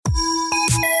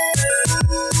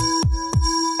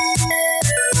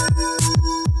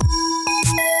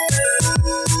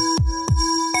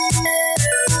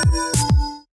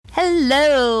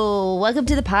Hello, welcome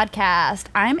to the podcast.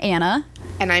 I'm Anna.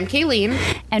 And I'm Kayleen.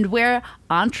 And we're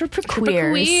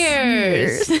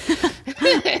entrepreneuriers.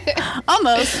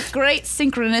 Almost. Great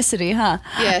synchronicity, huh?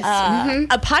 Yes.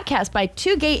 A podcast by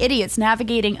two gay idiots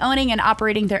navigating, owning, and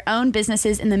operating their own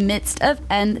businesses in the midst of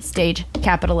end-stage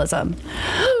capitalism.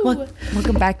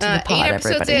 Welcome back to the pod, 8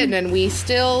 episodes everybody. in, and we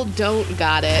still don't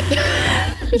got it.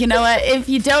 You know what? If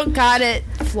you don't got it,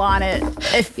 flaunt it.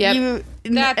 If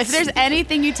there's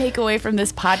anything you take away from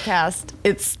this podcast,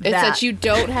 it's that you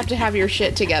don't have to have your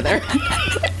shit together.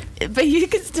 But you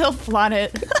can still flaunt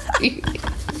it.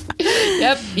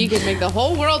 Yep, you can make the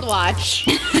whole world watch.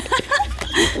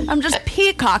 I'm just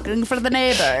peacocking for the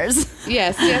neighbors.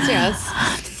 Yes.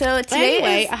 So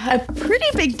today is a pretty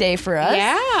big day for us.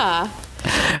 Yeah.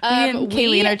 Me and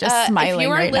Kayleen are just smiling if you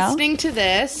are right now. listening to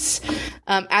this,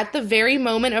 at the very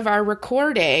moment of our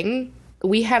recording,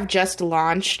 we have just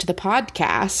launched the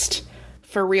podcast.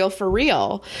 For real.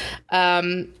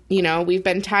 We've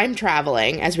been time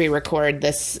traveling as we record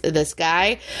this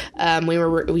guy. We were,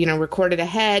 recorded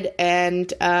ahead,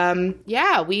 and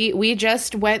we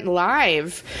just went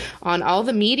live on all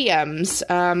the mediums.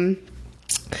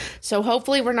 So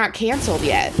hopefully we're not canceled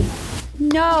yet.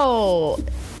 No.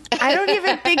 I don't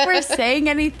even think we're saying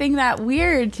anything that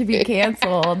weird to be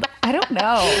canceled. I don't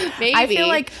know. Maybe. I feel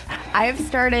like I've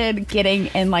started getting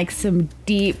in like some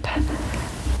deep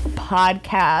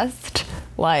podcast,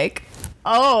 like,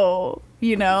 I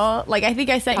think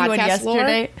I sent you one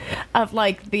yesterday of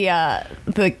like the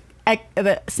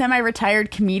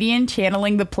semi-retired comedian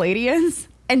channeling the Palladians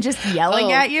and just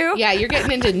yelling at you. Yeah, you're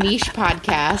getting into niche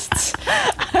podcasts.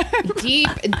 deep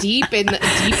in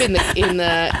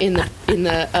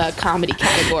the comedy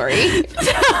category.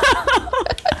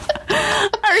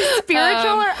 Or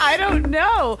spiritual, or I don't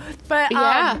know. But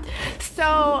yeah.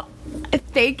 So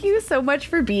thank you so much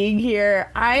for being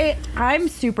here. I'm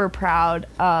super proud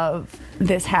of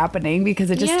this happening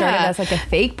because it just started as like a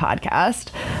fake podcast.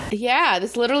 Yeah,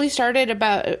 this literally started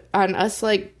on us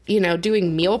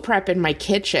doing meal prep in my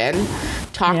kitchen,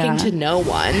 talking to no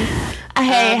one.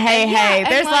 Hey.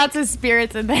 There's lots of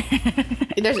spirits in there.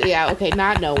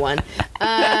 Not no one.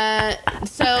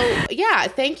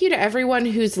 Thank you to everyone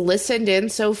who's listened in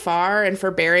so far and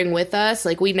for bearing with us.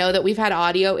 Like, we know that we've had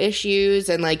audio issues,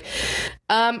 and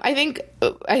I think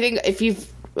if you've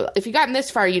gotten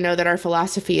this far, you know that our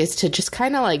philosophy is to just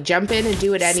kind of like jump in and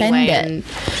do it anyway. And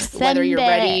whether you're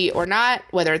ready or not,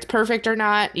 whether it's perfect or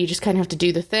not, you just kind of have to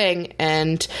do the thing.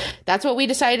 And that's what we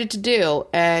decided to do.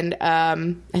 And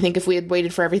I think if we had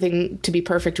waited for everything to be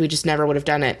perfect, we just never would have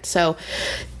done it. So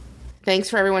thanks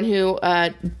for everyone who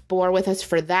bore with us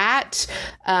for that.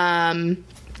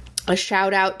 A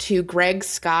shout out to Greg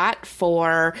Scott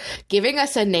for giving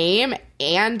us a name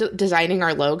and designing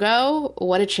our logo.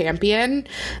 What a champion.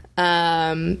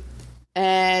 And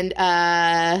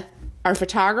our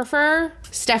photographer,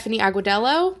 Stephanie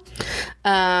Aguadello,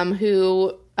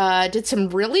 who did some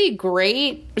really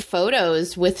great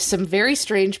photos with some very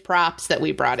strange props that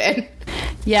we brought in.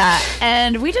 Yeah,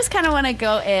 and we just kind of want to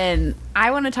go in. I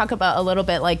want to talk about a little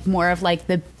bit like more of like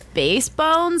the base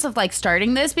bones of like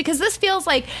starting this, because this feels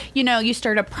like, you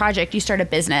start a project, you start a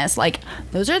business, like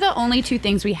those are the only two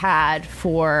things we had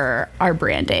for our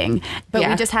branding, but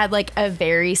we just had like a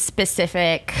very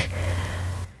specific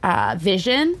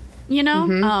vision,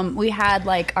 we had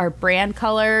like our brand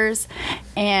colors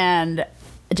and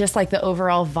just like the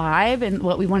overall vibe and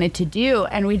what we wanted to do,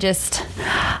 and we just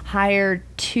hired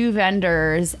two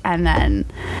vendors, and then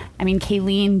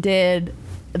Kayleen did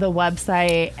the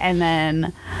website, and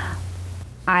then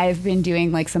I've been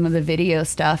doing like some of the video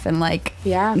stuff and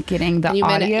getting the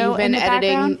audio in the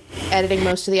background. Editing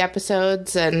most of the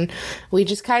episodes, and we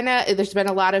just there's been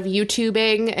a lot of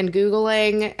YouTubing and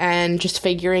Googling and just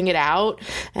figuring it out,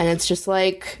 and it's just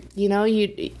like,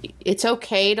 it's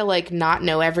okay to like not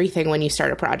know everything when you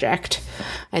start a project.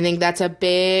 I think that's a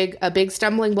big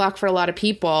stumbling block for a lot of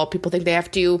people. People think they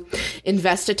have to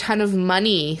invest a ton of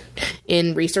money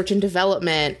in research and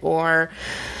development, or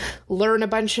learn a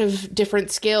bunch of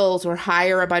different skills, or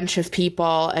hire a bunch of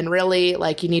people, and really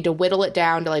like you need to whittle it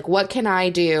down to like, what can I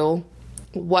do?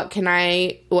 What can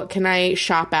I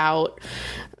shop out?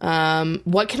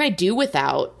 What can I do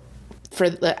without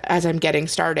as I'm getting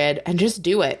started, and just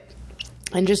do it,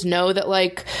 and just know that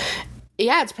like,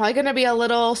 it's probably going to be a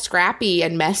little scrappy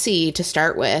and messy to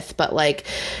start with, but like,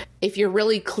 if you're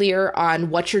really clear on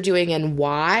what you're doing and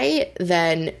why,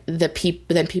 then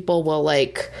people will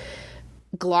like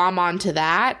glom onto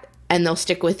that, and they'll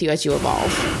stick with you as you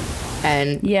evolve.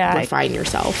 and refine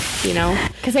yourself, you know?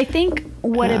 Because I think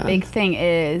what a big thing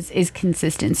is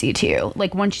consistency too.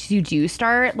 Like once you do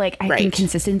start, like I think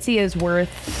consistency is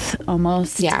worth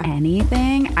almost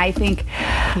anything. I think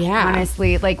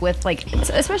honestly, like with like,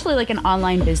 especially like an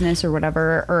online business or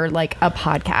whatever, or like a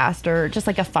podcast or just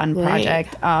like a fun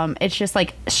project. It's just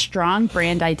like strong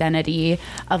brand identity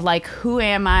of like, who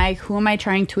am I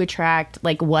trying to attract?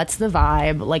 Like, what's the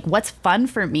vibe? Like, what's fun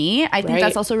for me? I think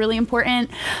that's also really important.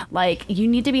 Like, you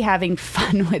need to be having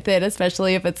fun with it,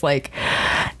 especially if it's like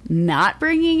not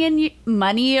bringing in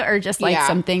money or just like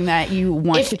something that you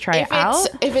want to try out.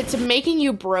 If it's making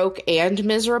you broke and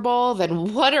miserable,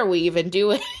 then what are we even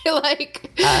doing?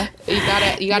 Like, you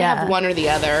gotta have one or the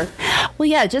other. Well,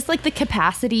 yeah, just like the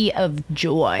capacity of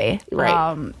joy,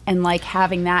 and like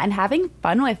having that and having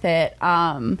fun with it.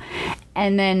 And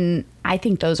then I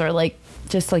think those are like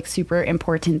just like super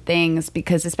important things,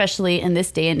 because especially in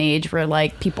this day and age where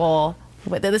like people,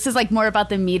 this is like more about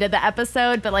the meat of the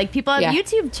episode, but like people have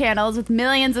YouTube channels with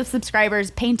millions of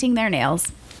subscribers painting their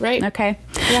nails. Right. Okay.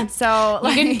 Yeah. So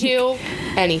like, you can do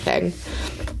anything.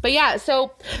 But yeah,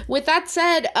 so with that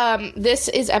said, this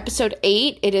is episode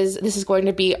 8. This is going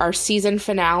to be our season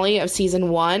finale of season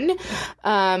 1.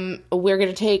 We're going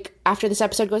to take, after this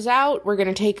episode goes out, we're going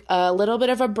to take a little bit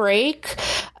of a break.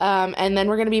 And then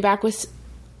we're going to be back with,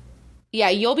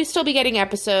 you'll still be getting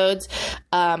episodes,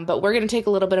 but we're going to take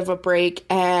a little bit of a break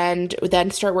and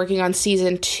then start working on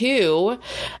season 2,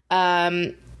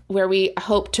 where we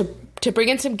hope to bring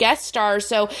in some guest stars.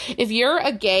 So if you're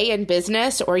a gay in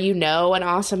business, or you know an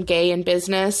awesome gay in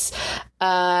business,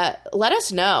 let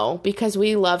us know, because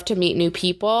we love to meet new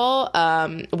people.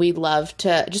 We'd love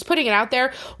to, just putting it out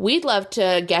there, we'd love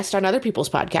to guest on other people's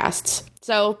podcasts.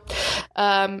 So,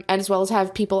 and as well as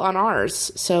have people on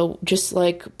ours. So just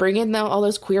like bring in all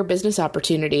those queer business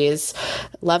opportunities.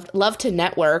 Love to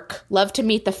network, love to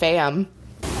meet the fam.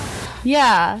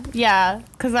 Yeah,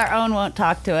 because our own won't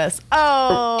talk to us.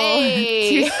 Oh,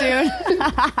 too soon.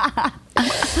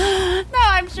 No,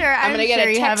 I'm sure. I'm going to get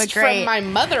a text from my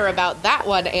mother about that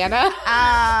one, Anna.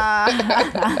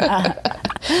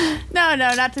 No,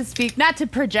 not to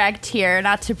project here,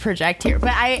 but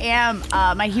I am,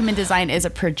 my human design is a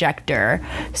projector.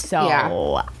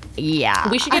 So yeah.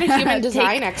 We should get a human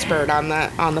design expert on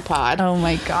the pod. Oh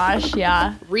my gosh,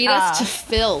 yeah. Read us to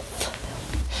filth.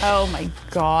 Oh my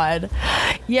God.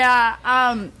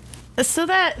 Yeah. So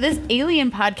that this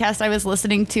alien podcast I was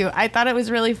listening to, I thought it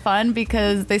was really fun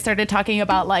because they started talking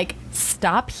about like,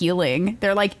 stop healing.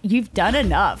 They're like, you've done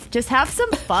enough. Just have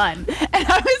some fun. And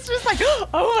I was just like,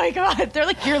 oh my God. They're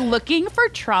like, you're looking for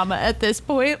trauma at this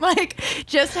point. Like,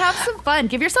 just have some fun.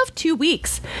 Give yourself 2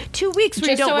 weeks. 2 weeks where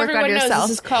you don't work on yourself. Knows,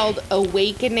 this is called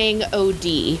Awakening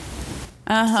OD.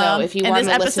 So if you want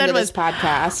to listen to this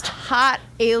podcast, Hot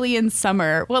Alien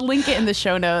Summer, we'll link it in the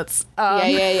show notes. I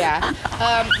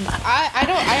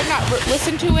have not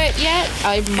listened to it yet.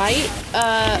 I might,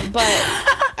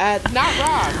 but not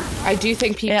wrong. I do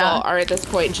think people are at this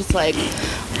point just like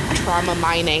trauma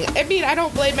mining. I mean, I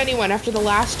don't blame anyone after the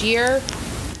last year.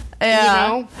 Yeah.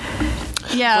 You know?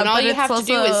 Yeah, when all you have to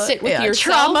do is sit with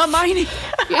yourself. Trauma mining.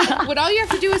 When all you have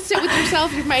to do is sit with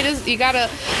yourself, you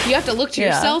have to look to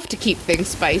yourself to keep things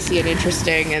spicy and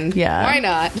interesting, and why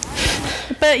not?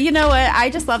 But you know what? I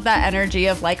just love that energy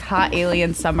of like hot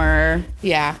alien summer.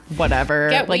 Yeah, whatever.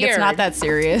 Get like weird. It's not that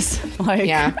serious. Like,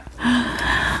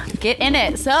 get in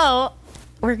it. So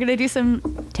we're gonna do some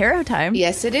tarot time.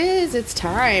 Yes, it is. It's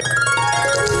time.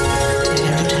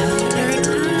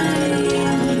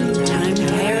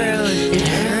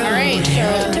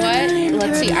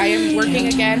 Let's see. I am working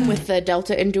again with the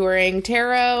Delta Enduring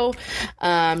Tarot.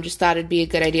 Just thought it'd be a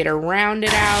good idea to round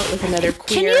it out with another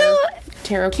queer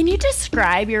tarot. Can you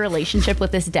describe your relationship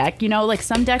with this deck? You know, like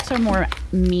some decks are more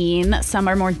mean, some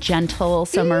are more gentle,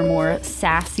 some are more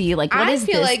sassy. Like, what is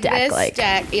this deck like?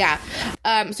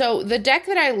 So the deck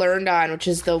that I learned on, which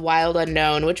is the Wild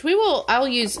Unknown, which I'll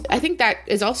use. I think that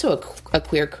is also a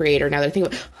queer creator. Now that I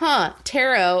think about,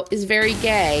 tarot is very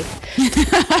gay.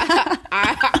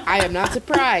 I am not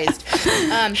surprised.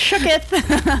 Shooketh.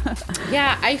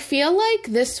 Yeah, I feel like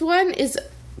this one is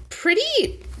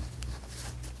pretty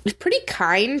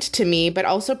kind to me, but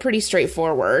also pretty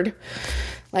straightforward.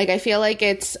 Like, I feel like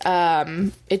it's,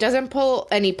 it doesn't pull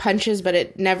any punches, but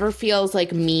it never feels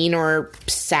like mean or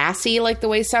sassy like the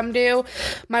way some do.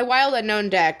 My Wild Unknown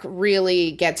deck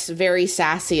really gets very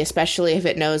sassy, especially if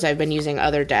it knows I've been using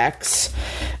other decks.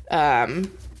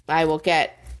 I will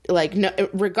get, like, no,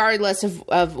 regardless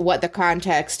of what the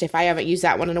context, if I haven't used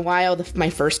that one in a while, my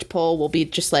first pull will be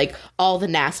just, like, all the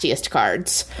nastiest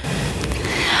cards.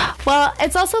 Well,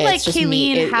 it's also like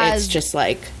Kayleen has... It's just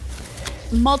like...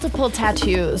 multiple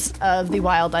tattoos of the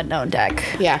Wild Unknown deck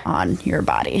on your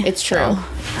body. It's true.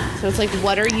 So it's like,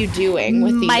 what are you doing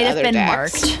with these might have other been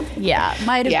decks? Marked. Yeah,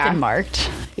 might have been marked.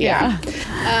 Yeah.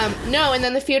 No, and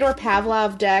then the Fyodor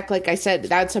Pavlov deck, like I said,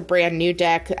 that's a brand new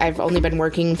deck. I've only been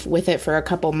working with it for a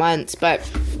couple months, but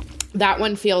that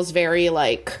one feels very,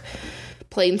 like,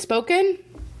 plain spoken,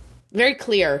 very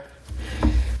clear.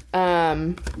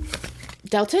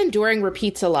 Delta Enduring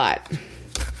repeats a lot.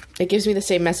 It gives me the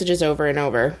same messages over and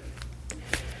over,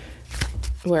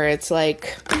 where it's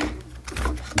like,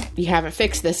 you haven't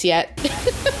fixed this yet.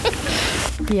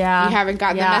 Yeah. You haven't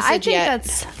gotten the message yet. I think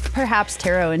that's perhaps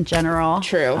tarot in general.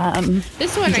 True.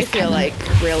 This one I feel like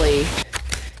really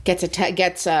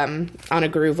gets on a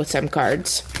groove with some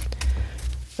cards.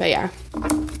 But yeah,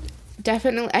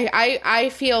 definitely. I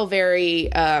feel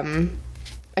very,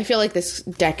 I feel like this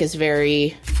deck is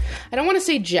very, I don't want to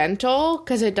say gentle,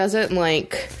 because it doesn't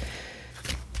like,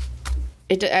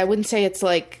 I wouldn't say it's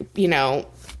like, you know,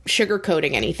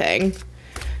 sugarcoating anything,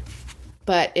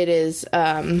 but it is,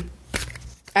 I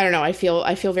don't know, I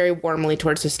feel very warmly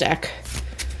towards this deck.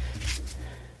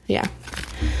 Yeah.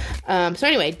 So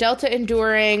anyway, Delta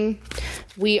Enduring,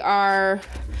 we are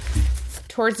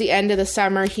towards the end of the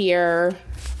summer here.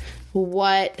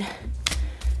 What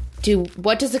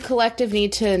does the collective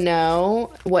need to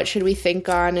know? What should we think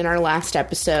on in our last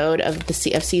episode of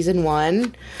season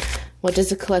 1? What does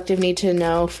the collective need to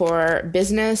know for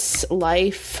business,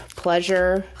 life,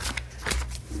 pleasure?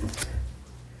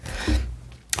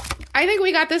 I think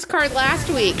we got this card last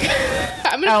week.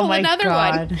 I'm going to pull another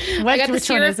one. I got the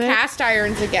Seer of Cast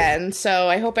Irons again. So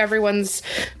I hope everyone's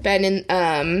been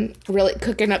in really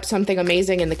cooking up something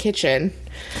amazing in the kitchen.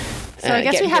 So I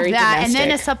guess we have that, domestic. And then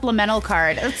a supplemental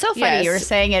card. It's so funny. Yes. You were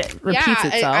saying it repeats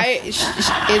itself.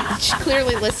 It's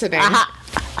clearly listening.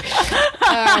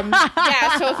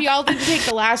 So if y'all didn't take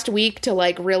the last week to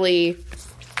like really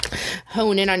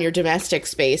hone in on your domestic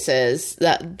spaces,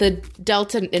 the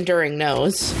Delta Enduring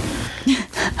knows.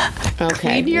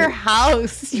 Okay. Clean your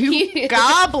house, you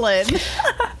goblin.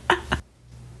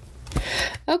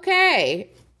 Okay.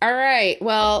 All right.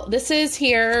 Well,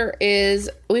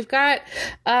 we've got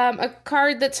a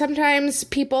card that sometimes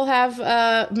people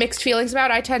have mixed feelings about.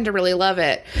 I tend to really love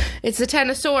it. It's the Ten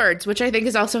of Swords, which I think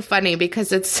is also funny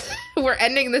because we're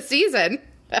ending the season.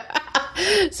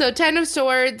 So Ten of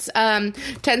Swords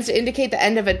tends to indicate the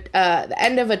end of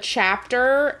a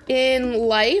chapter in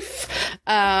life,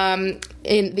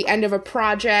 in the end of a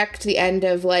project, the end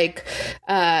of like.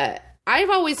 I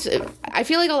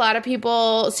feel like a lot of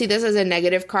people see this as a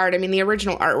negative card. I mean, the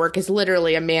original artwork is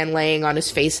literally a man laying on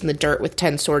his face in the dirt with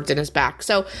 10 swords in his back.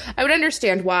 So I would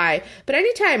understand why. But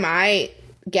anytime I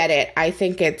get it, I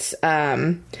think it's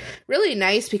really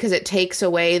nice because it takes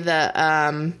away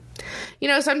the,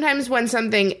 sometimes when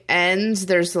something ends,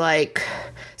 there's like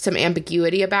some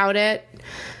ambiguity about it.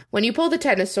 When you pull the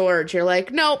 10 of swords, you're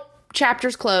like, nope,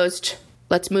 chapter's closed.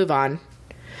 Let's move on.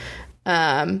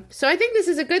 So I think this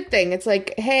is a good thing. It's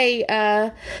like, hey,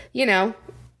 I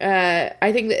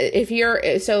think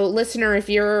that listener, if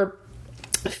you're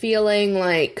feeling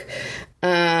like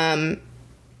a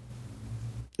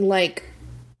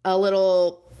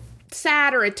little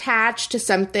sad or attached to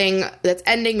something that's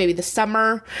ending, maybe the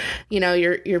summer,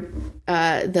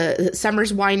 the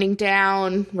summer's winding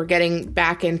down. We're getting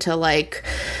back into like,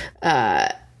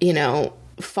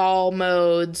 fall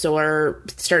modes, or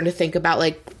starting to think about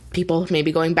like, people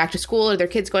maybe going back to school or their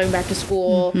kids going back to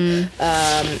school, kind of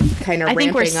ramping up. I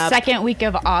think we're second week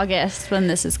of August when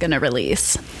this is going to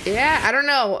release. Yeah, I don't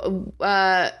know.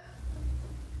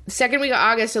 Second week of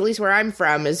August, at least where I'm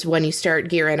from, is when you start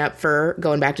gearing up for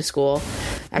going back to school.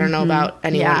 I don't know about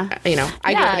anyone. Yeah.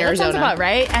 I grew up in Arizona. That sounds about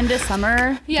right. End of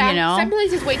summer. Yeah, some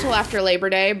places wait till after Labor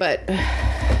Day, but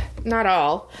not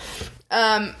all.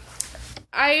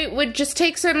 I would just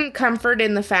take some comfort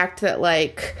in the fact that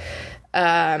like,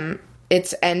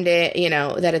 it's ended,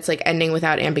 that it's like ending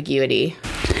without ambiguity.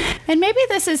 And maybe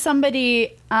this is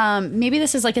somebody, maybe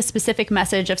this is like a specific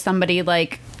message of somebody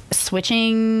like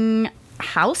switching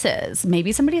houses.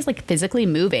 Maybe somebody's like physically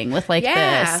moving with like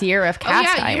the Seer of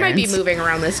Cast Irons. You might be moving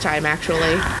around this time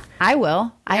actually. I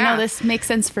will. I know this makes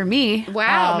sense for me.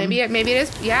 Wow. Maybe it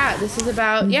is. Yeah. This is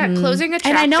about, closing a chapter.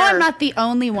 And I know I'm not the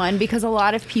only one, because a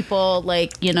lot of people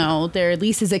like, their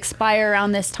leases expire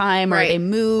around this time, or they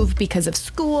move because of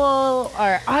school,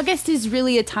 or August is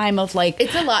really a time of like,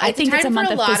 it's a lot. I think it's a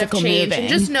month of physical change. Moving. And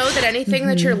just know that anything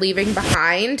that you're leaving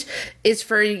behind is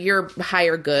for your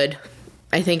higher good.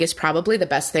 I think is probably the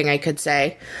best thing I could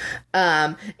say.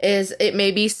 Is it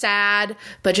may be sad,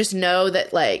 but just know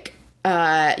that like,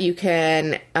 you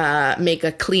can make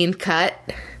a clean cut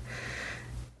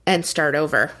and start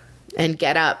over and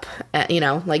get up,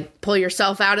 like pull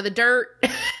yourself out of the dirt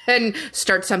and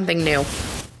start something new.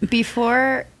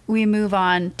 Before we move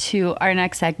on to our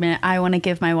next segment, I want to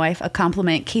give my wife a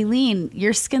compliment. Kayleen,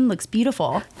 your skin looks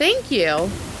beautiful. Thank you.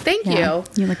 Thank you.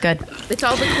 You look good. It's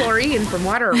all the chlorine from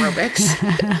water aerobics.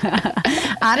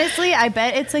 Honestly, I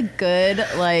bet it's a good,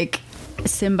 like,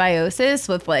 symbiosis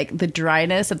with, like, the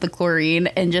dryness of the chlorine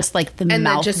and just, like, the and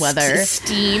mouth just weather.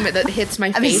 Steam that hits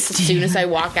my face as soon as I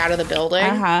walk out of the building.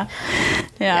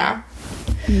 Yeah.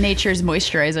 Nature's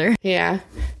moisturizer. Yeah.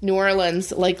 New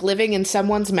Orleans, like living in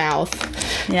someone's mouth.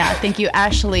 Yeah. Thank you,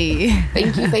 Ashley.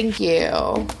 Thank you.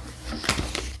 All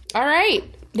right.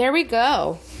 There we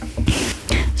go.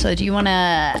 So do you want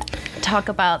to talk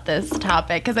about this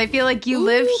topic? Because I feel like you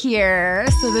live here.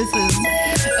 So this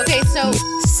is... Okay, so...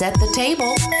 Set the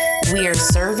table. We are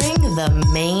serving the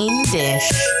main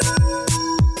dish.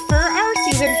 For our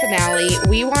season finale,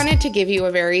 we wanted to give you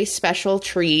a very special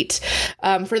treat.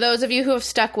 For those of you who have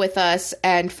stuck with us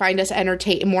and find us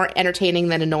more entertaining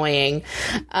than annoying,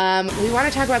 we want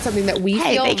to talk about something that we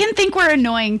feel... they can think we're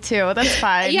annoying too. That's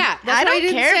fine. Yeah, that's I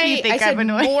don't care if you think I'm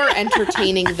annoying. More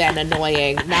entertaining than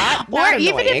annoying, not annoying.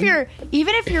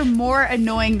 Even if you're more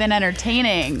annoying than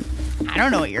entertaining. I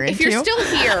don't know what you're into. If you're still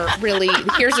here, really,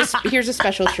 here's a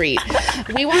special treat.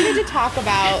 We wanted to talk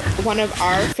about one of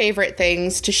our favorite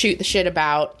things to shoot the shit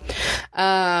about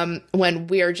when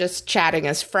we are just chatting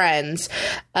as friends,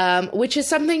 which is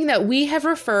something that we have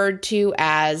referred to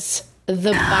as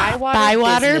the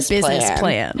Bywater business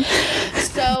plan.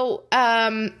 So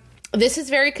this is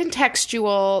very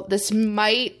contextual. This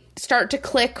might start to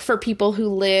click for people who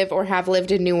live or have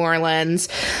lived in New Orleans.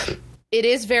 It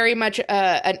is very much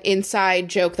an inside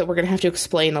joke that we're going to have to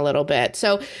explain a little bit.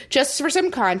 So just for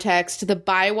some context, the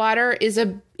Bywater is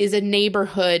a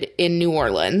neighborhood in New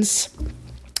Orleans.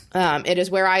 It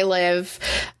is where I live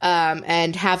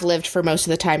and have lived for most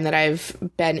of the time that I've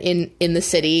been in the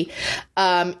city.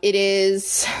 It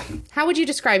is... How would you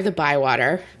describe the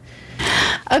Bywater?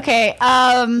 Okay.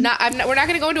 We're not going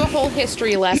to go into a whole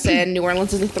history lesson. New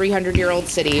Orleans is a 300-year-old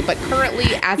city, but currently,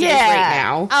 as it is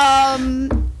right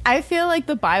now... I feel like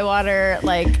the Bywater,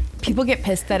 like, people get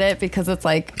pissed at it because it's,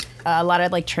 like, a lot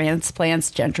of, like, transplants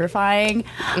gentrifying.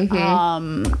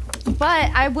 Mm-hmm.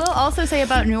 But I will also say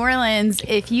about New Orleans,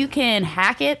 if you can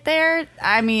hack it there,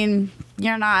 I mean...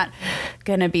 You're not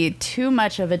going to be too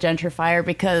much of a gentrifier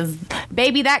because,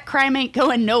 baby, that crime ain't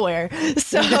going nowhere.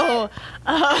 So, so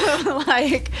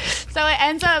it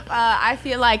ends up, I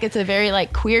feel like it's a very,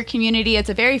 like, queer community. It's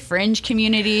a very fringe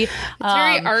community. It's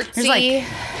very artsy.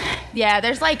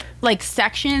 There's, like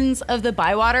sections of the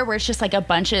Bywater where it's just, like, a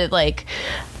bunch of, like,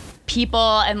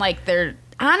 people and, like, they're...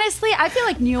 Honestly, I feel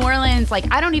like New Orleans,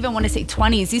 like, I don't even want to say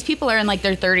 20s. These people are in, like,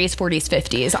 their 30s, 40s,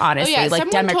 50s, honestly, like,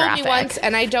 someone demographic. Told me once,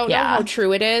 and I don't know how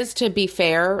true it is, to be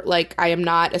fair. Like, I am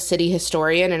not a city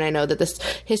historian, and I know that this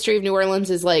history of New Orleans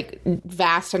is, like,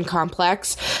 vast and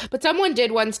complex. But someone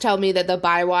did once tell me that the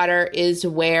Bywater is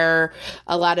where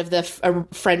a lot of the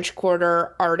French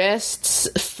Quarter artists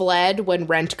fled when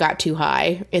rent got too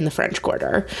high in the French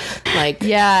Quarter. Like,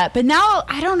 yeah, but now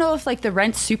I don't know if, like, the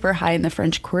rent's super high in the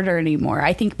French Quarter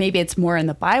anymore. I think maybe it's more in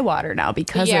the Bywater now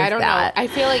because of that. Yeah, I don't know. I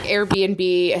feel like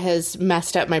Airbnb has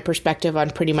messed up my perspective on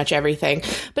pretty much everything.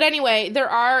 But anyway,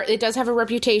 it does have a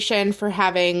reputation for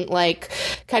having, like,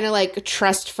 kind of like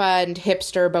trust fund,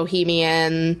 hipster,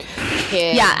 bohemian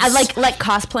kids. Yeah, like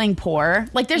cosplaying poor.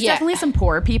 Like, there's definitely some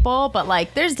poor people, but,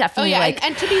 like, there's definitely, like,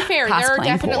 and to be fair, there are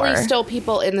definitely still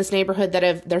people in this neighborhood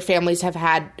that their families have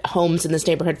had homes in this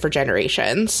neighborhood for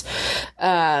generations.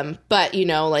 But, you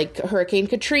know, like Hurricane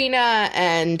Katrina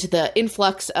and the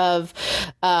influx of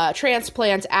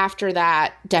transplants after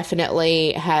that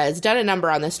definitely has done a number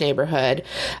on this neighborhood.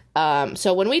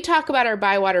 So when we talk about our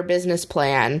Bywater business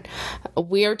plan,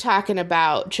 we're talking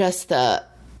about just the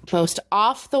most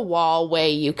off-the-wall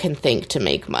way you can think to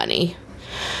make money.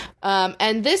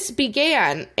 And this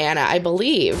began, Anna, I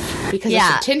believe, because of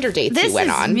some Tinder dates you went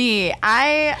on. This is me.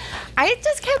 I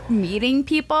just kept meeting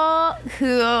people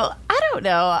who, I don't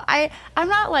know. I'm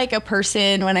not like a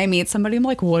person when I meet somebody, I'm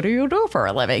like, what do you do for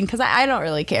a living? Because I don't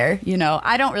really care. You know,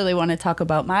 I don't really want to talk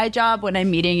about my job when I'm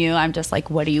meeting you. I'm just like,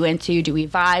 what are you into? Do we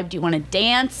vibe? Do you want to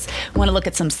dance? Want to look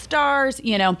at some stars?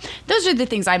 You know, those are the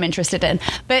things I'm interested in.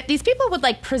 But these people would,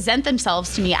 like, present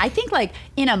themselves to me, I think, like,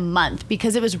 in a month,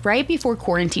 because it was right before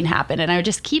quarantine happened. And I would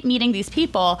just keep meeting these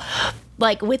people,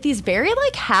 like, with these very,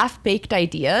 like, half-baked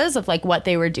ideas of, like, what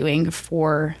they were doing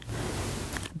for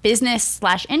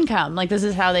business/income. Like, this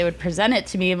is how they would present it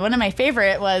to me. One of my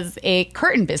favorite was a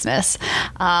curtain business.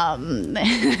 They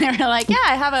were like, yeah,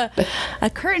 I have a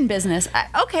curtain business.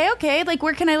 Okay. Like,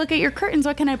 where can I look at your curtains?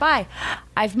 What can I buy?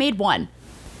 I've made one.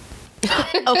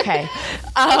 Okay.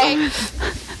 Okay.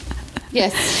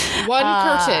 Yes.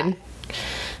 One curtain.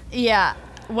 Yeah.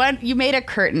 You made a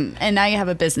curtain and now you have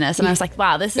a business. And I was like,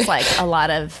 wow, this is like a lot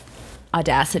of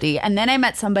audacity. And then I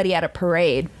met somebody at a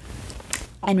parade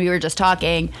and we were just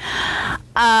talking.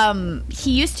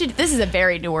 He used to, this is a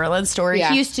very New Orleans story.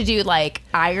 Yeah. He used to do like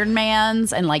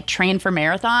Ironmans and like train for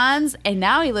marathons. And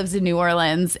now he lives in New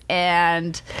Orleans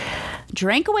and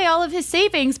drank away all of his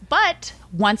savings, but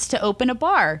wants to open a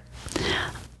bar.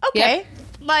 Okay. Yep.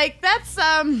 Like that's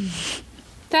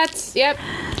Yep.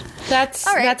 That's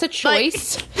all right. That's a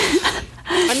choice.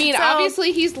 I mean,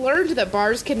 obviously he's learned that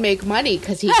bars can make money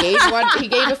because he gave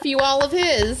a few all of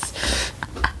his.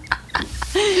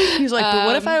 He's like, but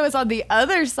what if I was on the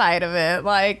other side of it?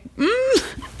 Like,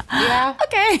 yeah.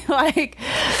 Okay. Like,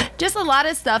 just a lot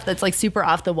of stuff that's like super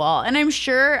off the wall. And I'm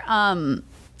sure a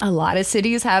lot of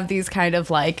cities have these kind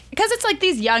of like, because it's like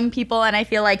these young people. And I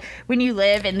feel like when you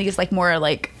live in these like more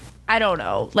like, I don't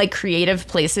know, like creative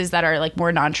places that are like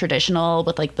more non-traditional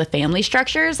with like the family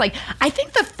structures. Like, I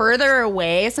think the further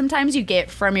away sometimes you get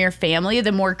from your family,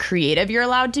 the more creative you're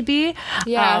allowed to be.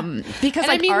 Yeah. Because and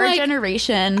like I mean, our like,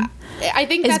 generation, I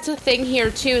think that's a thing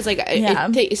here too. Is like,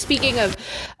 speaking of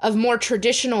more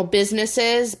traditional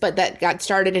businesses, but that got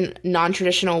started in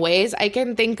non-traditional ways. I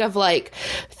can think of like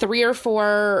 3 or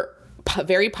 4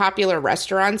 very popular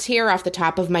restaurants here off the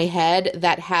top of my head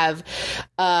that have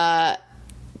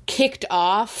kicked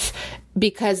off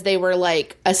because they were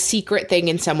like a secret thing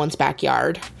in someone's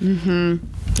backyard. Mm-hmm.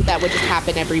 That would just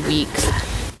happen every week.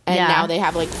 And now they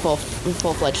have like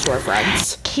full-fledged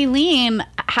storefronts. Kayleen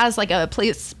has like a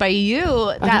place by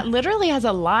you that literally has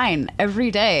a line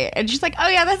every day. And she's like, oh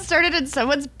yeah, that started in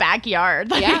someone's backyard.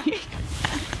 Like, yeah.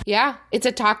 Yeah, it's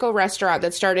a taco restaurant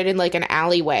that started in like an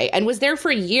alleyway and was there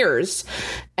for years.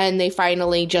 And they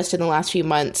finally, just in the last few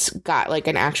months, got like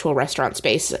an actual restaurant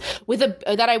space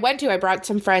that I went to. I brought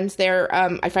some friends there.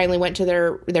 I finally went to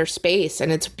their space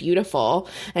and it's beautiful.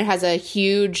 And it has a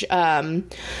huge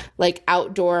like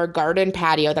outdoor garden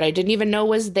patio that I didn't even know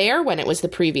was there when it was the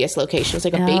previous location. It was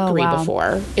like a bakery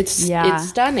before. It's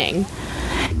stunning.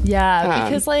 Yeah,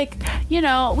 because like, you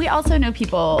know, we also know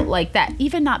people like that,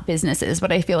 even not businesses,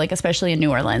 but I feel like especially in New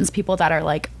Orleans, people that are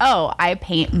like, oh, I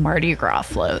paint Mardi Gras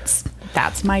floats.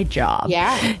 That's my job.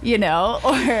 Yeah. You know,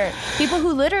 or people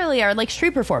who literally are like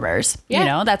street performers. Yeah. You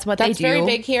know, that's what they do. That's very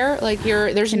big here. Like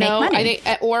there's no, I think,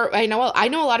 or I know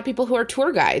a lot of people who are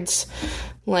tour guides,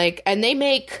 like, and they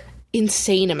make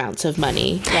insane amounts of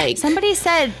money. Like somebody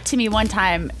said to me one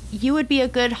time, you would be a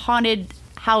good haunted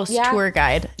house tour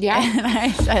guide. Yeah. And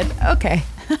I said, okay.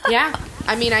 Yeah.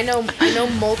 I mean, I know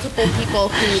multiple people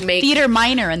who make theater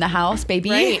minor in the house,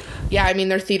 baby. Right. Yeah. I mean,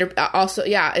 they're theater also.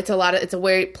 Yeah. It's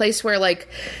a place where like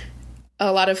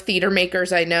a lot of theater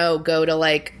makers I know go to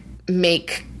like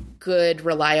make good,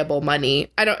 reliable money.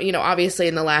 I don't, obviously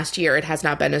in the last year it has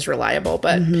not been as reliable,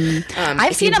 but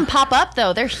I've seen them pop up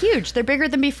though. They're huge. They're bigger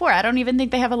than before. I don't even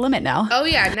think they have a limit now. Oh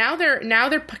yeah. Now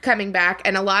they're coming back,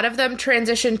 and a lot of them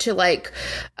transition to like,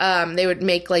 they would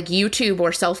make like YouTube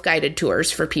or self-guided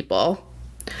tours for people.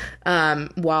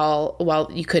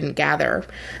 While you couldn't gather.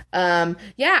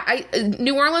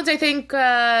 New Orleans, I think,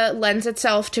 lends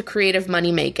itself to creative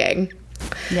money making.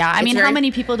 Yeah. I mean, how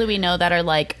many people do we know that are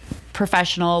like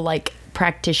professional like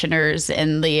practitioners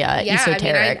in the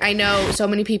esoteric? I know so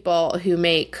many people who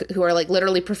are like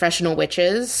literally professional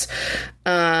witches.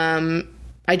 I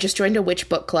just joined a witch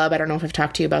book club. I don't know if I've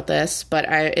talked to you about this, but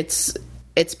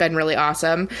it's been really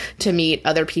awesome to meet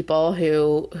other people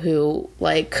who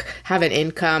like have an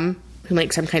income, who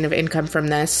make some kind of income from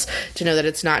this, to know that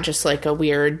it's not just like a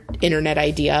weird internet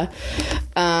idea.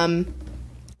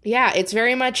 It's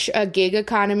very much a gig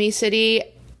economy city,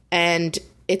 and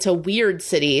it's a weird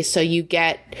city, so you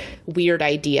get weird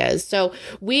ideas. So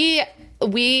we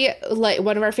like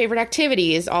one of our favorite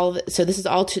activities. So this is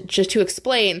all just to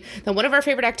explain that one of our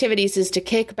favorite activities is to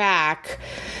kick back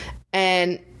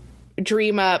and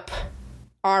dream up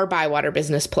our Bywater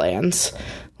business plans.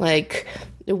 Like,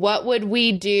 what would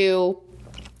we do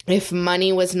if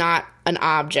money was not an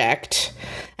object?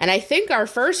 And I think our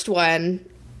first one,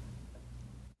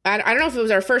 I don't know if it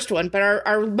was our first one, but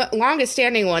our longest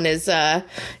standing one is our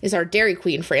Dairy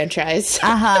Queen franchise. And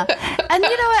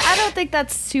you know what? I don't think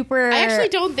that's super. I actually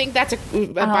don't think that's a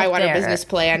Bywater business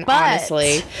plan,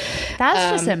 honestly.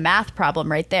 That's just a math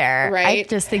problem right there. Right. I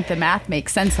just think the math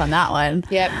makes sense on that one.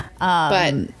 Yep.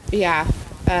 But yeah.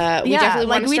 We definitely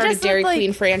want to start a Dairy like,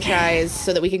 Queen franchise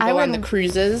so that we can go on the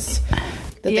cruises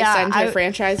that they send their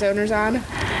franchise owners on.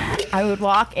 I would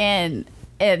walk in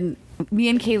and me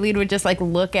and Kayleen would just like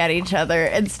look at each other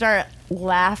and start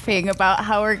laughing about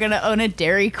how we're going to own a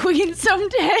Dairy Queen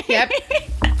someday. Yep.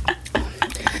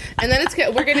 And then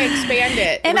we're going to expand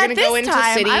it. And we're going to go into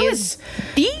cities. I was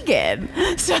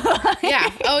vegan. So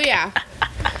yeah. Oh, yeah.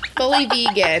 Fully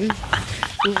vegan.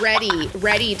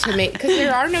 Ready to make, because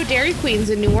there are no Dairy Queens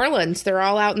in New Orleans. They're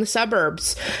all out in the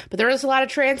suburbs. But there is a lot of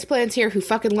transplants here who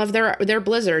fucking love their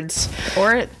blizzards.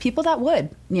 Or people that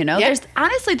would, you know. Yep.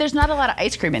 There's not a lot of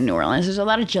ice cream in New Orleans. There's a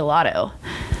lot of gelato.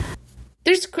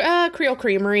 There's Creole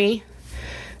Creamery.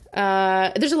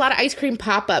 There's a lot of ice cream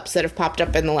pop-ups that have popped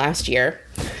up in the last year.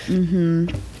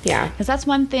 Mm-hmm. Yeah. Because that's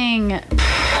one thing.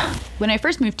 When I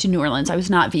first moved to New Orleans, I was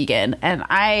not vegan, and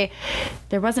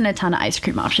there wasn't a ton of ice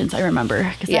cream options, I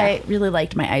remember, because I really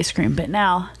liked my ice cream. But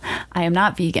now I am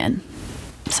not vegan,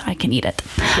 so I can eat it.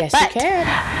 Yes, you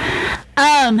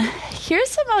can. Here's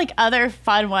some like other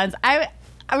fun ones.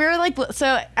 We were like,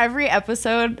 so every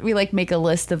episode we like make a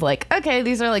list of like, okay,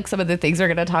 these are like some of the things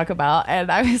we're going to talk about. And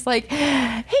I was like,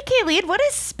 hey, Kayleen, what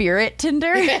is Spirit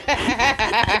Tinder?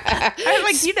 I was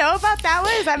like, do you know about that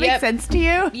one? Does that make sense to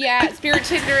you? Yeah. Spirit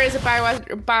Tinder is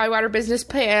a Bywater business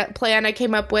plan I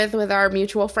came up with our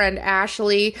mutual friend,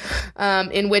 Ashley,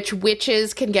 in which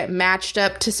witches can get matched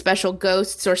up to special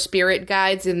ghosts or spirit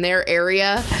guides in their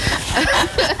area.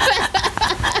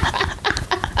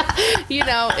 You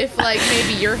know, if like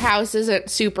maybe your house isn't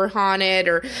super haunted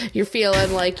or you're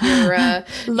feeling like you're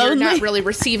not really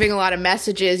receiving a lot of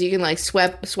messages, you can like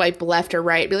swipe left or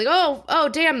right, be like, oh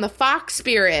damn, the fox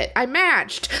spirit, I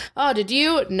matched. Oh, did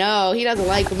you? No, he doesn't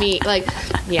like me. Like,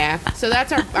 yeah. So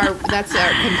that's our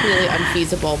completely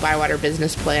unfeasible Bywater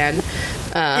business plan.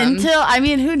 Until, I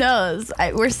mean, who knows?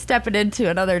 We're stepping into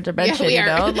another dimension, you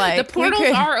know? Like, the portals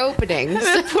are opening.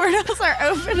 The portals are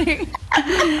opening.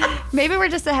 Maybe we're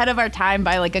just ahead of our time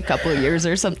by like a couple of years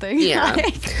or something. Yeah.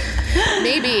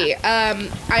 Maybe.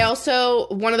 I also,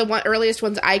 one of the earliest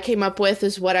ones I came up with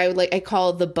is what I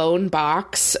call the bone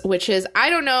box, which is, I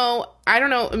don't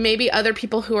know, maybe other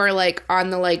people who are like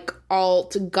on the like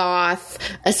alt goth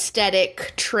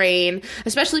aesthetic train,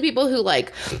 especially people who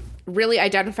like really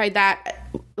identified that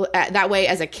way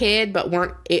as a kid but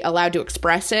weren't allowed to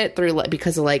express it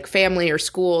because of like family or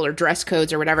school or dress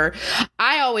codes or whatever.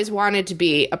 I always wanted to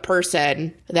be a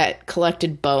person that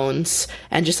collected bones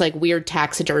and just like weird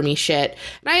taxidermy shit,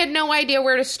 and I had no idea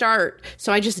where to start,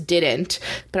 so I just didn't.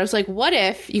 But I was like, what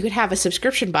if you could have a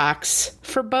subscription box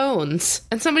for bones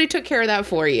and somebody took care of that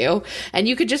for you, and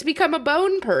you could just become a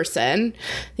bone person.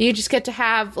 You just get to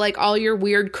have like all your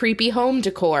weird creepy home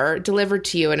decor delivered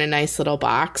to you in a nice little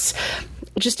box.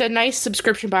 Just a nice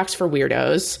subscription box for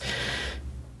weirdos.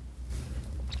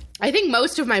 I think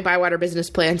most of my Bywater business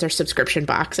plans are subscription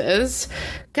boxes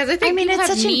because I think people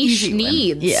have niche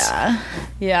needs.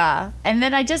 Yeah. And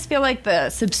then I just feel like the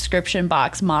subscription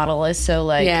box model is so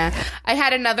like... Yeah. I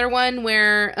had another one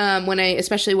where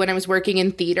especially when I was working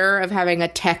in theater, of having a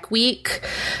tech week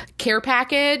care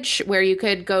package where you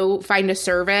could go find a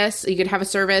service. You could have a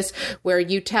service where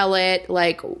you tell it,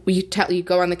 like, you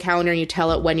go on the calendar and you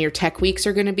tell it when your tech weeks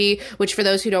are going to be, which for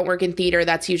those who don't work in theater,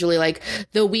 that's usually like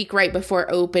the week right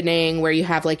before opening, where you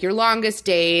have like your longest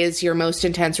days, your most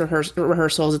intense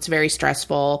rehearsals. It's very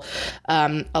stressful.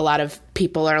 A lot of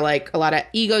people are like, a lot of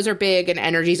egos are big and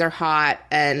energies are hot,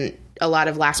 and a lot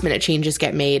of last minute changes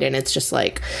get made, and it's just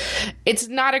like, it's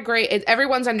not a great,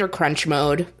 everyone's under crunch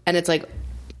mode, and it's like,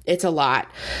 it's a lot.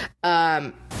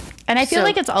 And I feel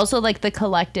like it's also like the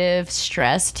collective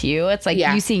stress too. It's like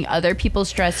you seeing other people's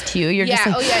stress too. You're just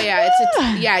like,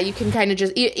 It's you can kind of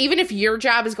just, even if your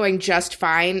job is going just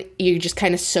fine, you just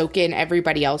kind of soak in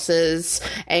everybody else's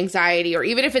anxiety, or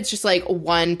even if it's just like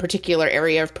one particular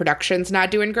area of production's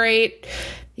not doing great.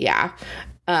 Yeah.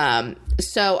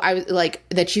 So I was like,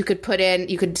 that you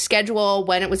could schedule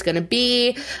when it was going to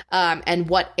be, and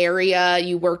what area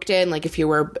you worked in. Like if you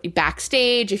were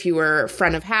backstage, if you were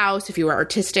front of house, if you were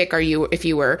artistic, if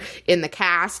you were in the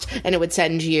cast, and it would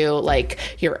send you like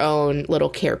your own little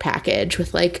care package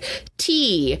with like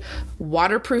tea,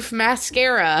 waterproof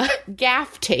mascara,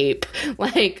 gaff tape,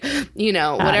 like, you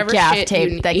know, whatever gaff shit tape.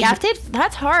 you need. That gaff tape,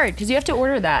 that's hard because you have to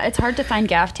order that. It's hard to find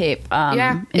gaff tape.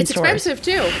 It's stores. expensive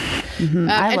too.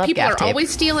 I and love people gaff are tape. always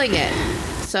stealing it.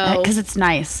 So because it's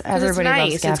nice. Everybody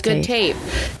loves gaff It's good tape.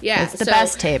 Yeah, it's the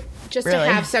best tape. Just really.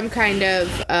 to have some kind of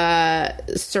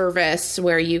service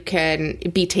where you can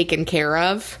be taken care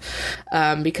of,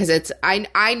 because it's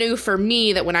I knew for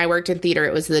me that when I worked in theater,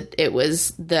 it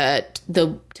was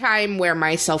the time where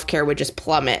my self-care would just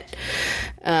plummet.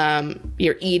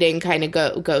 Your eating kind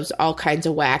of goes all kinds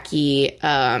of wacky.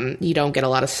 You don't get a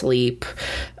lot of sleep.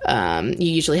 You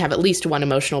usually have at least one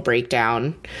emotional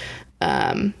breakdown.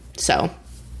 So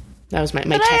that was my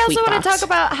but tech I week also want box. to talk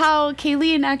about how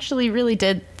Kayleen actually really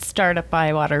did start a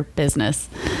Bywater business.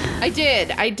 I did.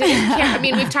 Yeah, I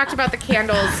mean, we've talked about the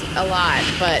candles a lot,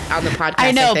 but on the podcast,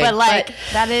 I know, think. but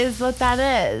that is what that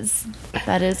is.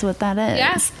 That is what that is.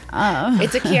 Yes.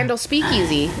 It's a candle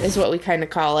speakeasy is what we kind of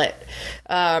call it.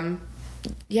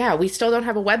 Yeah, we still don't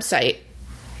have a website.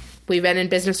 We've been in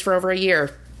business for over a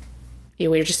year. Yeah,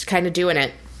 we're just kind of doing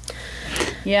it.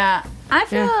 Yeah. I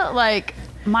feel like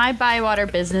my Bywater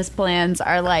business plans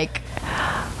are like,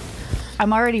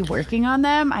 I'm already working on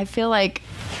them. I feel like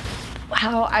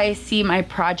how I see my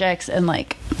projects and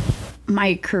like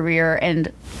my career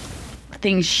and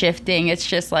things shifting, it's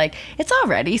just like, it's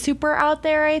already super out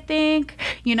there, I think,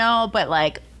 but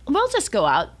like, we'll just go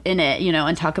out in it,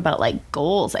 and talk about like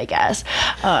goals, I guess.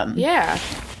 Yeah.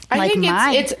 I think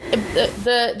it's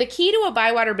the key to a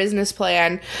Bywater business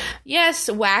plan. Yes,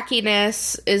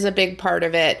 wackiness is a big part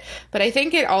of it, but I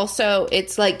think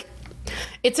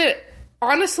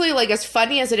honestly, like, as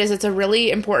funny as it is, it's a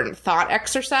really important thought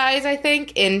exercise, I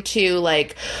think, into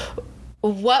like,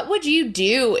 what would you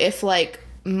do if like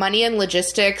money and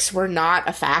logistics were not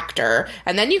a factor?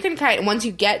 And then you can once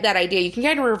you get that idea, you can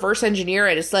kind of reverse engineer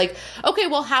it. It's like, okay,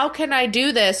 well, how can I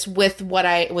do this with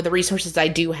the resources I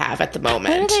do have at the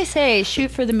moment? What do they say? Shoot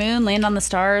for the moon, land on the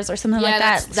stars, or something like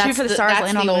that. Shoot for the stars,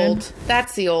 land on the moon.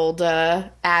 That's the old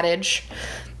adage.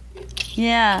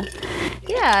 Yeah.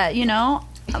 Yeah,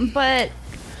 but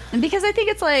because I think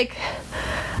it's like,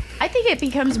 I think it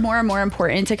becomes more and more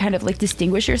important to kind of like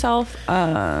distinguish yourself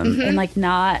and like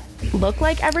not look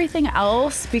like everything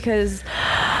else, because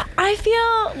I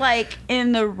feel like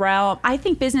in the realm, I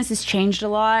think business has changed a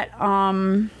lot.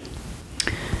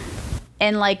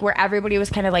 And like where everybody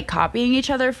was kind of like copying each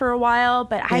other for a while,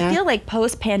 but I feel like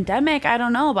post-pandemic, I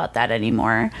don't know about that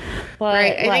anymore. But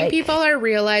right. I think people are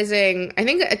realizing, I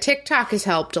think TikTok has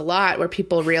helped a lot, where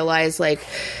people realize like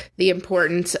the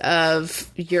importance of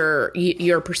your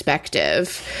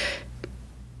perspective.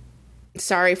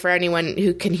 Sorry for anyone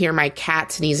who can hear my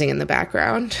cat sneezing in the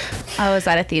background. Oh, is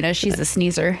that Athena? She's a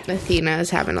sneezer. Athena is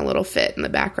having a little fit in the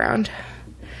background.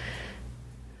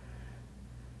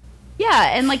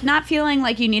 Yeah, and like not feeling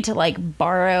like you need to like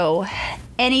borrow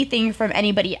anything from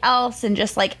anybody else, and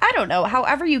just like, I don't know,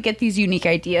 however you get these unique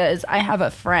ideas. I have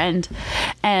a friend,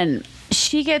 and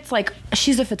she gets like,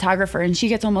 she's a photographer, and she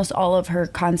gets almost all of her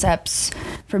concepts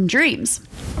from dreams.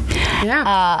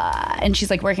 Yeah. And she's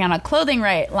like working on a clothing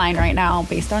line right now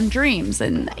based on dreams.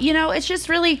 And, it's just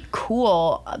really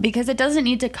cool because it doesn't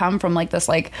need to come from like this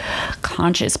like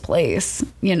conscious place,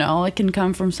 it can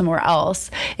come from somewhere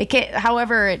else. It can,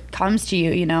 however it comes to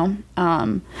you,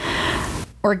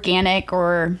 organic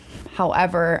or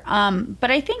however.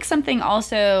 But I think something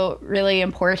also really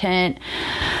important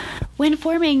when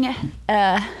forming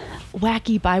a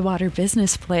wacky Bywater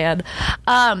business plan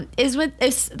is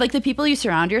like the people you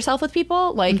surround yourself with.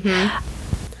 People like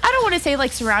I don't want to say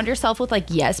like surround yourself with like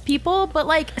yes people, but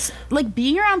like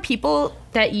being around people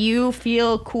that you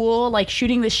feel cool like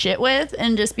shooting the shit with,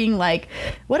 and just being like,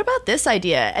 what about this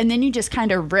idea? And then you just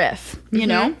kind of riff, you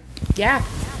know? Yeah.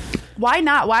 Why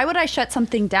not? Why would I shut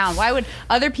something down? Why would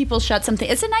other people shut something?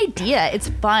 It's an idea. It's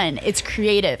fun. It's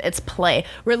creative. It's play.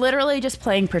 We're literally just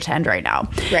playing pretend right now.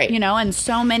 Right. And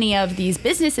so many of these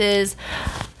businesses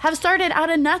have started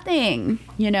out of nothing,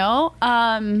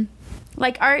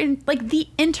 like the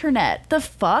internet. The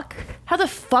fuck? How the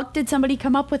fuck did somebody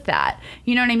come up with that?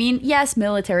 You know what I mean? Yes,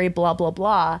 military, blah, blah,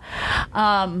 blah.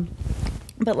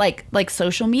 But like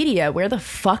social media, where the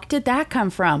fuck did that come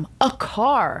from? A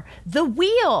car, the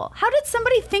wheel. How did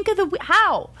somebody think of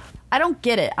how? I don't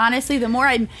get it. Honestly, the more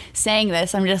I'm saying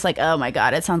this, I'm just like, oh my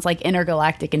God, it sounds like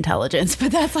intergalactic intelligence.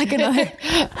 But that's like another.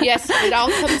 Yes, it all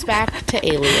comes back to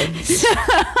aliens.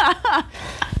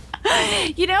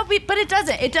 But it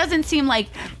doesn't. It doesn't seem like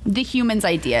the human's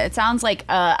idea. It sounds like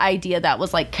an idea that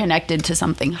was like connected to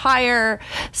something higher,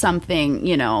 something,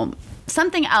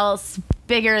 something else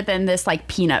bigger than this like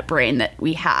peanut brain that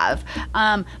we have.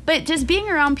 But just being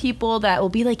around people that will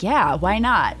be like, yeah, why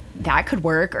not? That could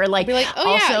work. Or like, be like, oh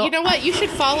also, yeah, you know what? You should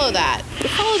follow that.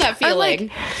 Follow that feeling. Or like,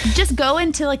 just go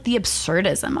into like the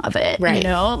absurdism of it. Right. You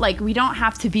know, like we don't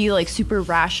have to be like super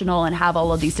rational and have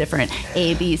all of these different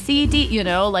A, B, C, D. You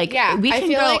know, like we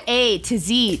can go like A to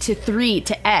Z to 3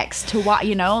 to X to Y.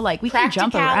 You know, like we can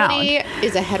jump around. Practicality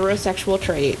is a heterosexual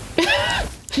trait.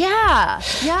 Yeah.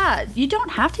 You don't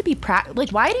have to be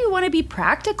like, why do you want to be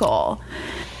practical?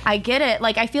 I get it.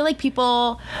 Like, I feel like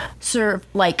people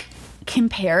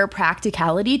compare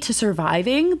practicality to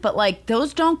surviving, but like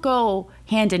those don't go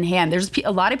hand in hand. There's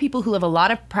a lot of people who live a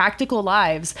lot of practical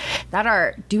lives that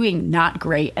are doing not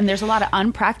great, and there's a lot of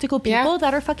unpractical people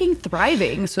that are fucking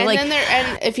thriving. So and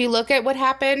if you look at what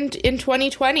happened in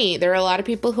 2020, there are a lot of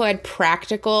people who had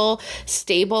practical,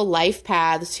 stable life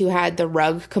paths who had the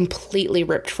rug completely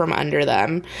ripped from under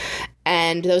them,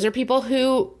 and those are people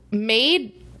who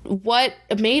made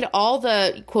all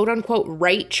the quote unquote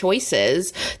right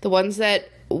choices, the ones that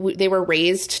they were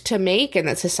raised to make and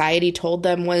that society told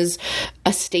them was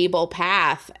a stable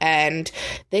path, and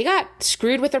they got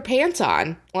screwed with their pants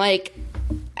on. Like,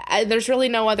 there's really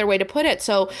no other way to put it.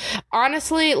 So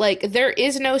honestly, like, there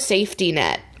is no safety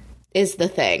net is the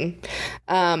thing.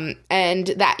 And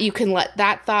that you can let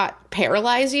that thought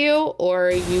paralyze you,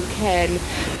 or you can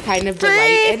kind of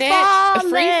delight in it.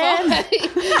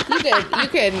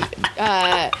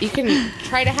 You can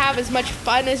try to have as much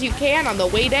fun as you can on the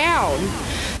way down,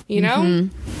 you know?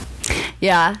 Mm-hmm.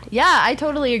 Yeah, I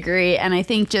totally agree. And I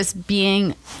think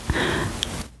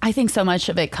I think so much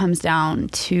of it comes down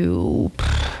to,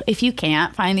 if you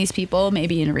can't find these people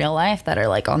maybe in real life that are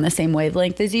like on the same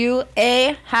wavelength as you,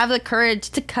 have the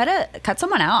courage to cut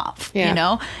someone off, you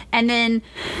know, and then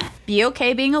be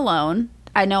okay being alone.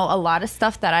 I know a lot of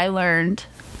stuff that I learned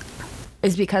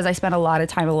is because I spent a lot of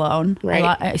time alone.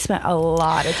 Right. I spent a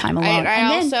lot of time alone.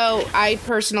 I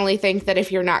personally think that if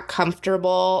you're not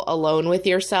comfortable alone with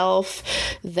yourself,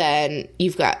 then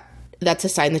that's a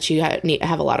sign that you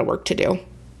have a lot of work to do.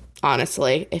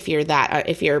 Honestly, that's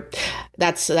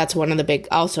one of the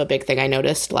big thing I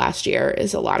noticed last year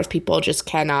is a lot of people just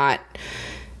cannot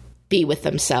be with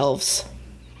themselves.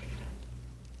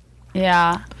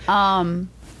 Yeah. And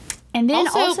then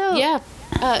also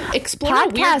explore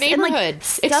weird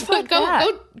neighborhoods. Like,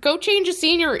 go change the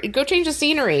scenery. Go change the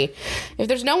scenery. If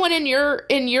there's no one in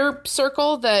your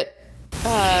circle that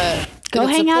go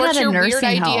hang out at a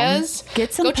nursing ideas, home.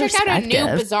 Get some Go check out a new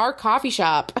bizarre coffee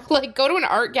shop. Like, go to an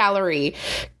art gallery.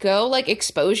 Go, like,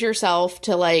 expose yourself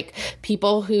to, like,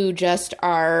 people who just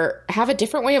have a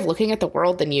different way of looking at the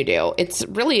world than you do. It's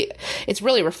really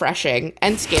refreshing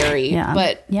and scary. Yeah.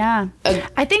 But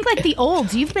I think, like, the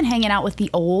olds. You've been hanging out with the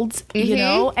olds, you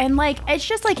know, and like it's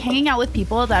just like hanging out with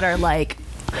people that are like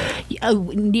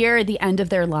near the end of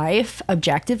their life,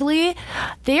 objectively,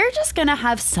 they're just gonna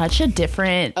have such a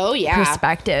different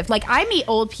perspective. Like, I meet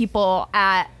old people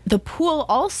at the pool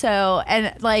also,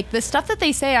 and like the stuff that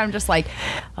they say, I'm just like,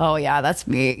 oh yeah, that's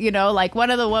me, you know. Like,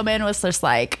 one of the women was just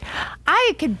like,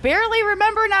 I could barely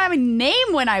remember my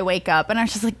name when I wake up, and I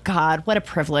was just like, God, what a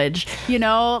privilege, you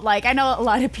know. Like, I know a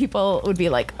lot of people would be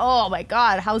like, oh my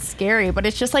God, how scary, but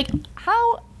it's just like,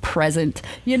 how present,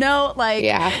 you know. Like,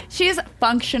 she's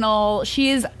functional,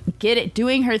 she's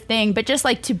doing her thing, but just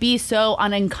like to be so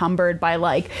unencumbered by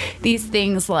like these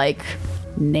things like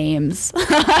names.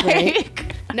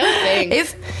 Like, no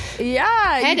thanks. You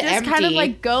just kind of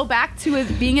like go back to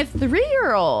being a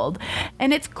 3-year-old,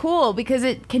 and it's cool because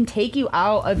it can take you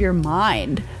out of your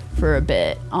mind for a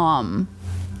bit,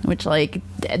 which like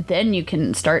then you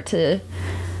can start to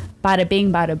bada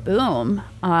bing bada boom.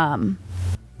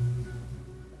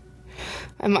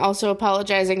 I'm also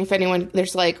apologizing if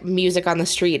there's like music on the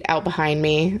street out behind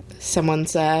me.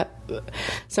 Someone's I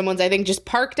think just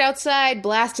parked outside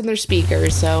blasting their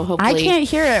speakers, so hopefully I can't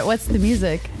hear it. What's the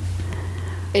music?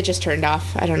 It just turned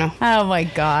off. I don't know. Oh my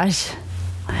gosh.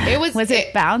 Was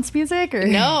it bounce music or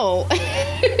no?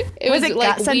 Was it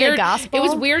like Sunday weird gospel? It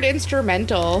was weird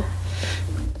instrumental.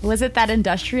 Was it that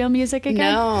industrial music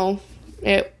again? No.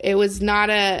 It was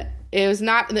not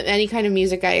any kind of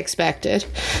music I expected.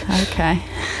 Okay.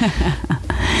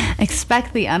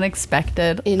 Expect the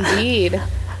unexpected. Indeed.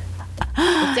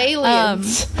 It's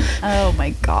aliens. Oh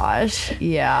my gosh.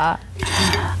 Yeah.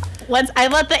 Once I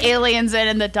let the aliens in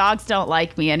and the dogs don't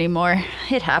like me anymore.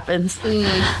 It happens.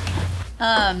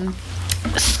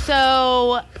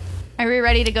 So are we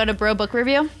ready to go to Bro Book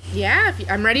Review? Yeah,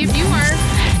 I'm ready if you are.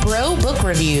 Bro Book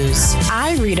Reviews.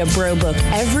 I read a bro book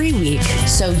every week,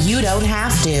 so you don't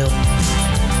have to.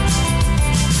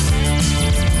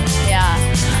 Yeah.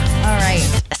 All right.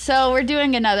 right. So we're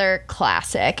doing another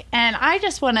classic, and I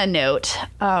just want to note,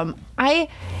 I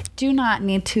do not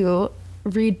need to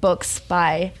read books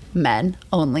by men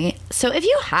only. So if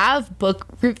you have book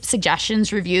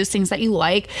suggestions, reviews, things that you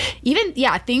like, even,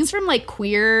 things from like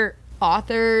queer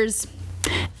authors,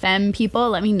 femme people,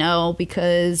 let me know,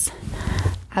 because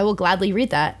I will gladly read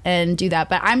that and do that.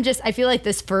 But I feel like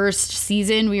this first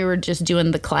season, we were just doing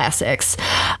the classics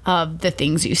of the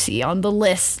things you see on the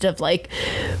list of like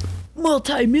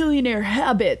multi-millionaire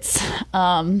habits.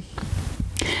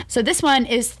 So this one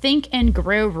is Think and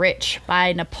Grow Rich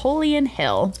by Napoleon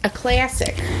Hill. A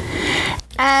classic.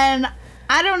 And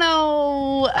I don't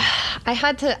know, I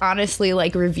had to honestly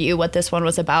like review what this one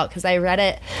was about because I read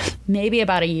it maybe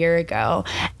about a year ago.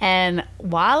 And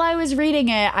while I was reading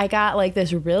it, I got like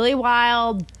this really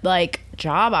wild like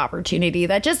job opportunity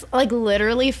that just like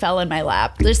literally fell in my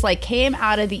lap. Just like came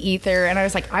out of the ether, and I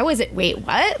was like, wait,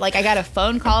 what? Like I got a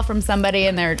phone call from somebody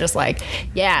and they're just like,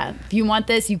 yeah, if you want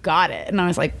this, you got it. And I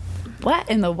was like, what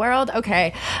in the world?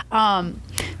 Okay.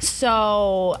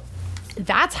 So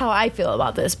that's how I feel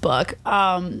about this book.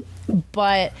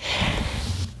 But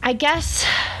I guess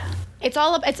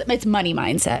it's money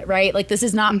mindset, right? Like this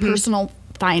is not personal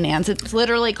finance. It's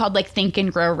literally called like Think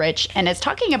and Grow Rich, and it's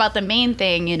talking about the main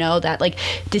thing, that like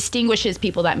distinguishes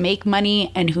people that make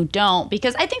money and who don't,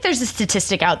 because I think there's a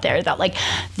statistic out there that like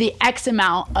the X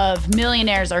amount of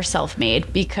millionaires are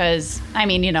self-made because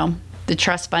the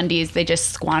trust fundies, they just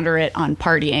squander it on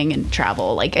partying and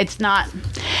travel. Like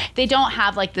they don't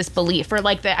have like this belief or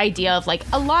like the idea of like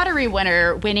a lottery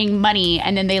winner winning money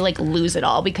and then they like lose it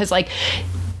all because like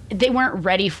they weren't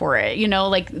ready for it,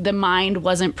 like the mind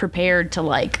wasn't prepared to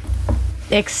like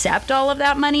accept all of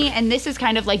that money. And this is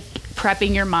kind of like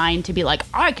prepping your mind to be like,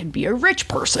 I can be a rich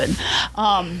person.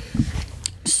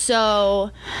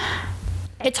 So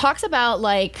it talks about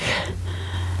like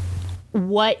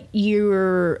what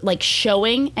you're like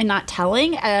showing and not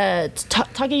telling,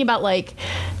 talking about like,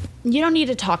 you don't need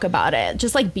to talk about it,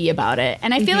 just like be about it.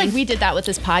 And I feel like we did that with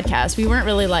this podcast. We weren't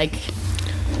really like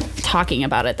talking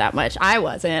about it that much. I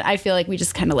wasn't. I feel like we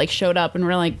just kind of like showed up and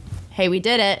we're like, hey, we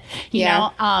did it, you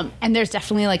know? And there's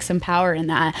definitely like some power in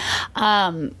that.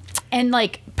 And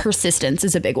like persistence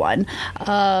is a big one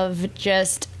of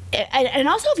just, and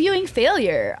also viewing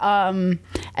failure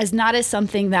as not as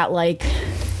something that like,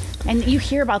 and you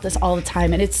hear about this all the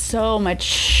time, and it's so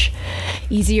much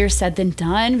easier said than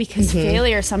done because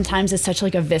failure sometimes is such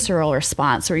like a visceral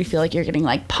response where you feel like you're getting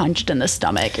like punched in the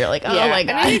stomach. You're like, oh my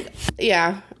God.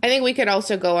 I think we could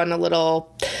also go on a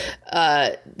little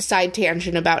side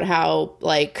tangent about how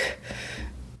like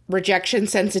rejection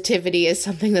sensitivity is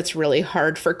something that's really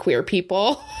hard for queer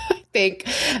people. I think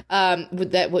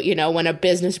that, when a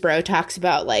business bro talks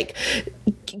about like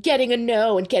getting a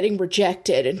no and getting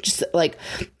rejected and just like,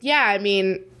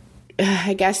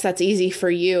 I guess that's easy for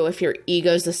you if your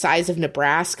ego's the size of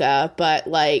Nebraska, but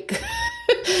like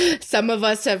some of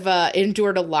us have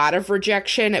endured a lot of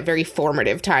rejection at very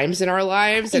formative times in our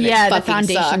lives, and it fucking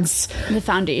sucks. The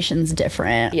foundation's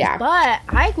different. Yeah. But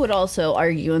I would also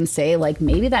argue and say, like,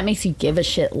 maybe that makes you give a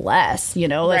shit less,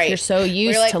 Like, you're so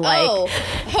used to, like...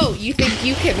 Oh, you think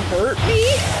you can hurt me?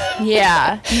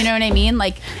 Yeah. You know what I mean?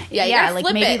 Like,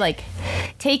 like, maybe, it. like,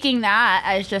 taking that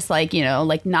as just, like,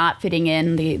 like, not fitting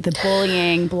in the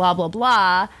bullying, blah, blah,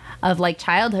 blah, of like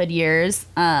childhood years,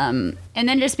 and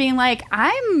then just being like,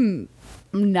 I'm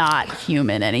not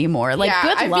human anymore. Like,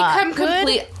 good luck.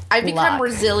 I've become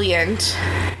resilient.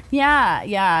 Yeah,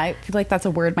 I feel like that's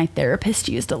a word my therapist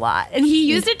used a lot, and he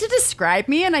used it to describe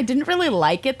me, and I didn't really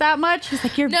like it that much. He's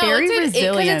like, you're very resilient.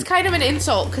 Because it's kind of an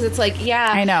insult, because it's like,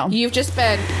 I know you've just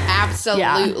been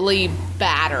absolutely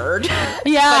battered.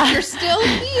 Yeah, but you're still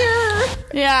here.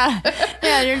 Yeah,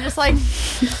 you're just like,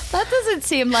 that doesn't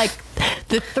seem like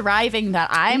the thriving that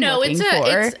I'm looking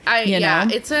for. I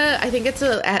think it's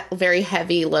a very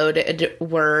heavy loaded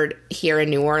word here in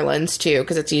New Orleans too,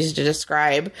 because it's used to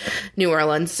describe New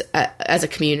Orleans as a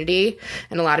community,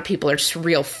 and a lot of people are just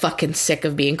real fucking sick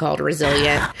of being called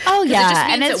resilient. Oh yeah, it just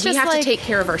means and it's that we just have like, to take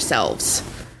care of ourselves.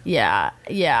 Yeah,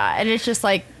 and it's just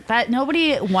like that.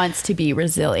 Nobody wants to be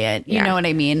resilient. You know what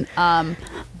I mean?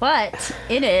 But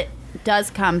in it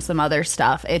does come some other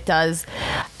stuff. It does,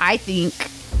 I think,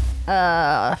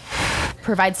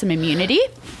 provide some immunity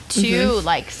to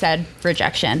like said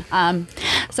rejection.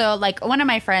 So like one of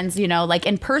my friends, you know, like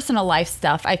in personal life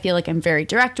stuff, I feel like I'm very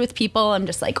direct with people. I'm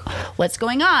just like, what's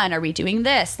going on? Are we doing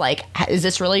this? Like, is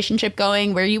this relationship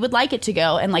going where you would like it to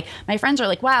go? And like my friends are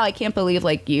like, wow, I can't believe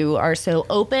like you are so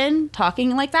open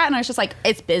talking like that. And I was just like,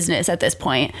 it's business at this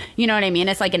point. You know what I mean?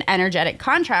 It's like an energetic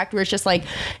contract where it's just like,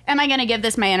 am I going to give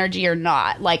this my energy or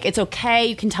not? Like, it's okay.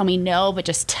 You can tell me no, but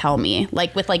just tell me.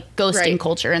 Like with like ghosting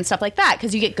culture and stuff like that.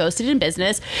 Because you get ghosted in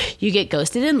business, you get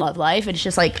ghosted in love life. And it's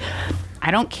just like, I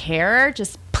don't care.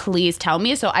 Just please tell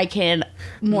me so I can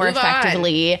more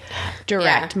effectively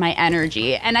direct my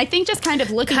energy. And I think just kind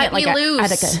of looking at like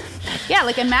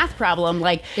like a math problem,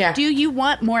 like, do you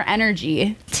want more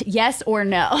energy? Yes or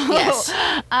no? Yes.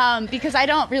 Because I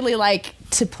don't really like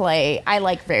to play. I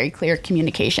like very clear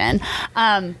communication.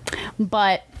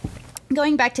 But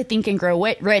going back to Think and Grow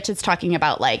Rich, it's talking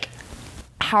about like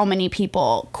how many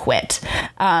people quit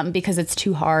because it's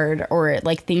too hard or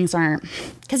like things aren't,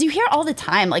 because you hear all the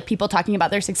time like people talking about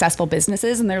their successful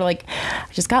businesses and they're like, I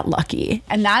just got lucky,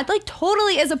 and that like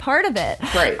totally is a part of it,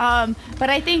 right? But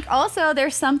I think also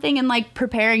there's something in like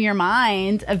preparing your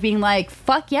mind of being like,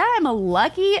 fuck yeah, I'm a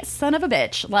lucky son of a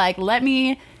bitch, like let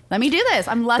me do this,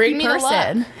 I'm a lucky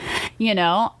person, you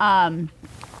know.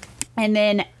 And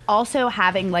then also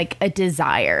having like a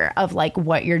desire of like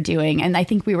what you're doing. And I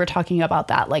think we were talking about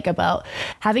that, like about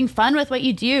having fun with what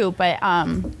you do. But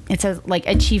it says like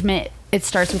achievement, it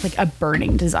starts with like a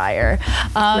burning desire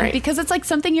because it's like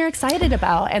something you're excited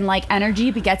about, and like energy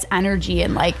begets energy.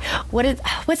 And like,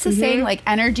 what's the saying? Like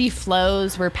energy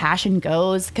flows where passion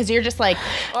goes. Because you're just like,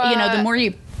 you know, the more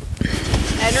you...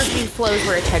 Energy flows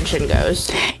where attention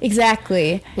goes.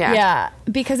 Exactly. Yeah.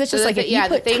 Because it's just like, if you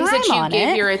put the things time that you on give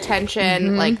it, your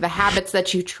attention, like the habits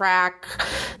that you track,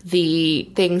 the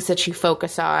things that you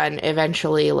focus on,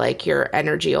 eventually like your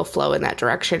energy will flow in that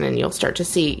direction, and you'll start to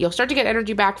get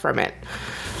energy back from it.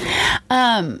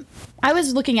 I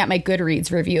was looking at my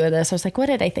Goodreads review of this. I was like, what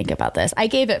did I think about this? I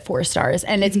gave it 4 stars,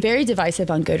 and it's very divisive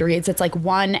on Goodreads. It's like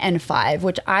 1 and 5,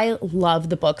 which I love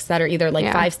the books that are either like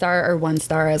 5-star or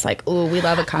 1-star. I was like, ooh, we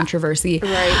love a controversy.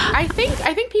 Right. I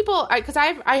think people, because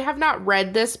I have not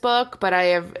read this book, but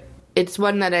it's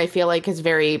one that I feel like is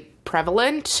very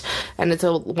prevalent, and it's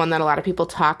one that a lot of people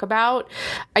talk about.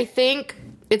 I think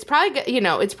it's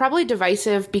probably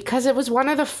divisive because it was one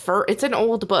of the first. It's an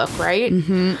old book, right?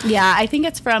 Mm-hmm. Yeah, I think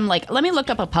it's from like. Let me look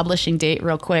up a publishing date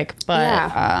real quick. But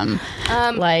I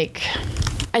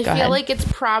feel like it's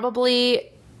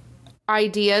probably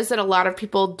ideas that a lot of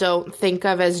people don't think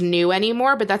of as new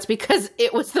anymore. But that's because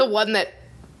it was the one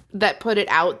that put it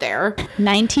out there.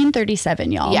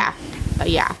 1937, y'all. Yeah.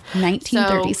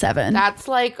 1937. So that's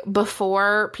like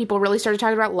before people really started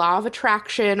talking about law of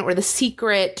attraction or The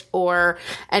Secret,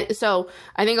 and so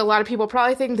I think a lot of people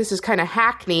probably think this is kind of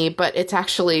hackney, but it's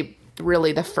actually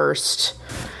really the first.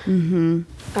 At least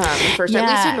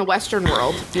in the Western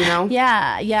world, you know?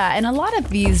 Yeah. And a lot of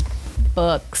these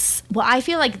books, well, I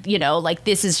feel like, you know, like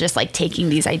this is just like taking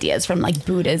these ideas from like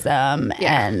Buddhism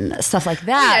and stuff like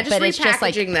that, but it's just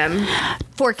like them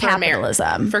for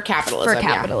capitalism. For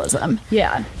capitalism.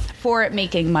 Yeah. For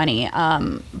making money.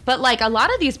 But like a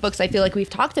lot of these books I feel like we've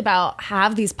talked about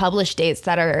have these published dates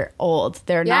that are old.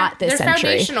 They're not this century. They're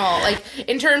foundational, like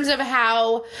in terms of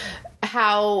how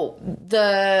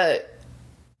the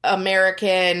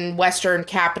American Western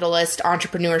capitalist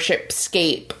entrepreneurship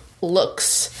scape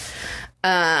looks.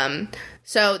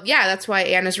 So yeah, that's why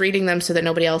Anna's reading them, so that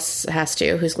nobody else has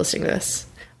to who's listening to this.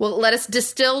 Well, let us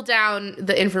distill down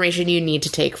the information you need to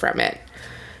take from it.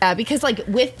 Yeah, because like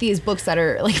with these books that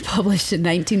are like published in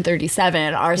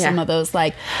 1937 are some of those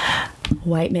like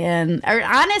white man, or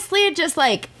honestly just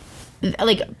like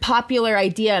popular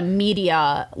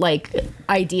media like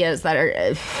ideas that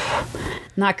are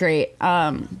not great,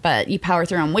 but you power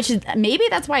through them, which is maybe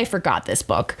that's why I forgot this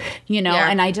book, you know.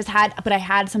 And I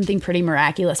had something pretty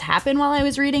miraculous happen while I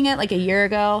was reading it like a year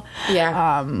ago.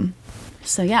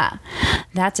 So yeah,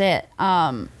 that's it.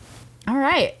 All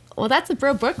right, well, that's a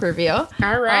bro book review.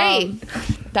 All right,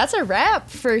 that's a wrap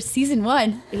for season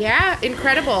 1. Yeah,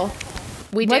 incredible.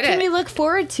 What can we look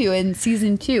forward to in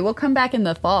season 2? We'll come back in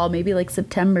the fall, maybe like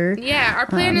September. Yeah, our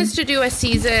plan is to do a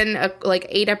season, like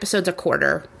 8 episodes a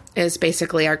quarter is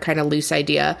basically our kind of loose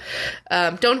idea.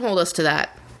 Don't hold us to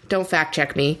that. Don't fact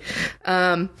check me.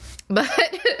 But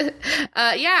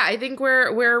yeah, I think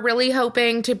we're really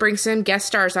hoping to bring some guest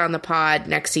stars on the pod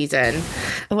next season.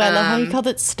 Oh, I love how you called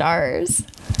it stars.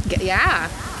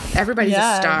 Yeah. Everybody's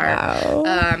a star.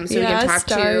 So we can talk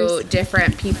to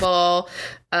different people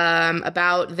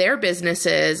about their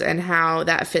businesses and how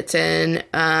that fits in,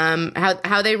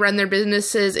 how they run their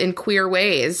businesses in queer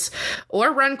ways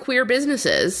or run queer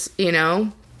businesses, you know?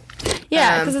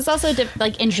 Yeah, because it's also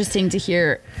interesting to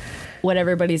hear what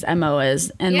everybody's MO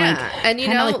is and and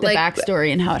the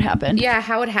backstory and how it happened. Yeah,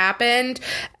 how it happened.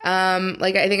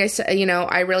 I think I said,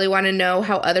 I really want to know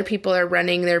how other people are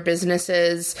running their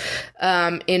businesses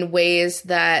in ways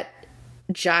that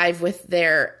jive with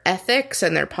their ethics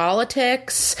and their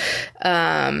politics.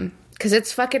 Because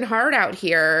it's fucking hard out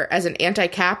here as an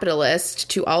anti-capitalist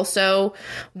to also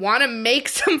want to make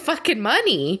some fucking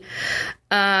money.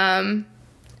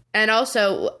 And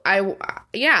also, I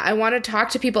want to talk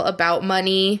to people about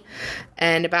money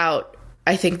and about,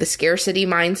 I think, the scarcity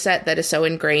mindset that is so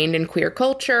ingrained in queer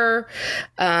culture.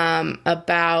 I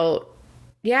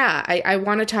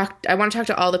want to talk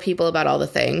to all the people about all the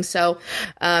things. So,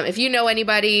 if you know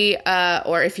anybody,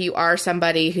 or if you are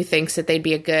somebody who thinks that they'd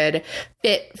be a good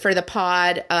fit for the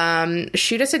pod,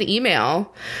 shoot us an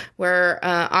email. We're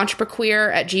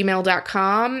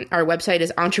entreprequeer@gmail.com. Our website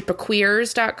is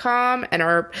entreprequeers.com, and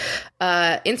our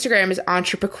Instagram is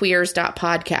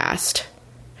entreprequeers.podcast.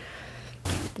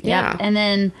 Yeah. And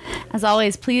then, as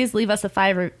always, please leave us a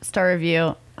 5-star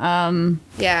review. We would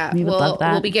love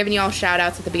that. We'll be giving you all shout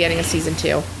outs at the beginning of season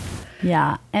 2.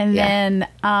 Yeah. And then,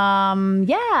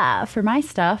 for my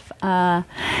stuff,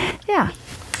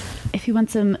 if you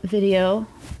want some video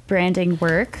branding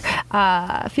work,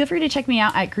 feel free to check me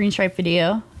out at Green Stripe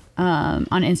Video on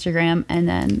Instagram, and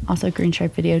then also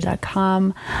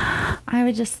greenstripevideo.com. I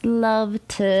would just love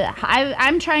to,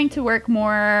 I'm trying to work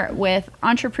more with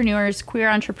entrepreneurs, queer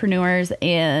entrepreneurs,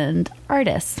 and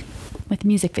artists. With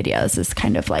music videos is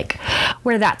kind of like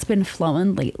where that's been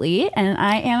flowing lately, and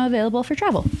I am available for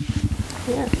travel.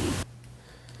 Yeah.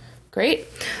 Great.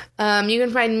 You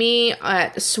can find me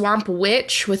at Swamp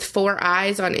Witch with 4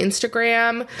 eyes on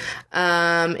Instagram.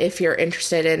 If you're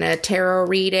interested in a tarot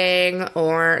reading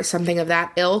or something of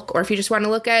that ilk, or if you just want to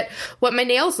look at what my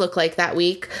nails look like that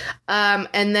week.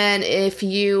 And then if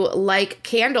you like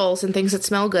candles and things that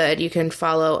smell good, you can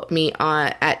follow me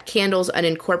at Candles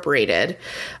Unincorporated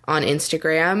on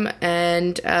Instagram.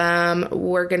 And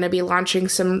we're going to be launching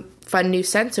some fun new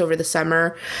scents over the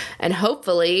summer, and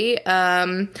hopefully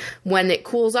when it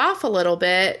cools off a little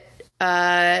bit,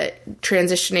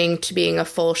 transitioning to being a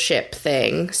full ship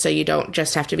thing, so you don't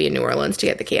just have to be in New Orleans to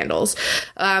get the candles.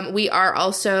 We are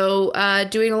also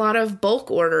doing a lot of bulk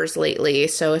orders lately,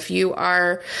 so if you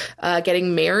are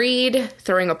getting married,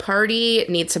 throwing a party,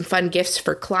 need some fun gifts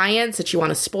for clients that you want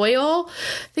to spoil,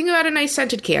 think about a nice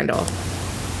scented candle.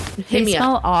 They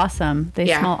smell awesome. They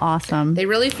smell awesome. They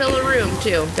really fill a room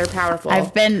too. They're powerful.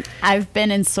 I've been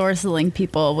ensorceling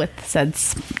people with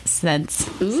scents.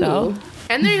 Ooh. So.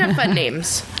 And they have fun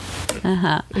names.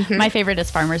 Mm-hmm. My favorite is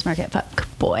Farmer's Market Fuck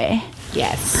Boy.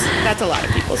 Yes, that's a lot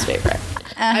of people's favorite.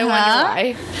 I wonder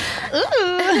why.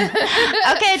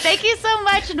 Ooh. Okay, thank you so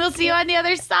much, and we'll see you on the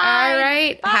other side. All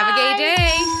right. Bye. Have a gay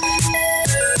day.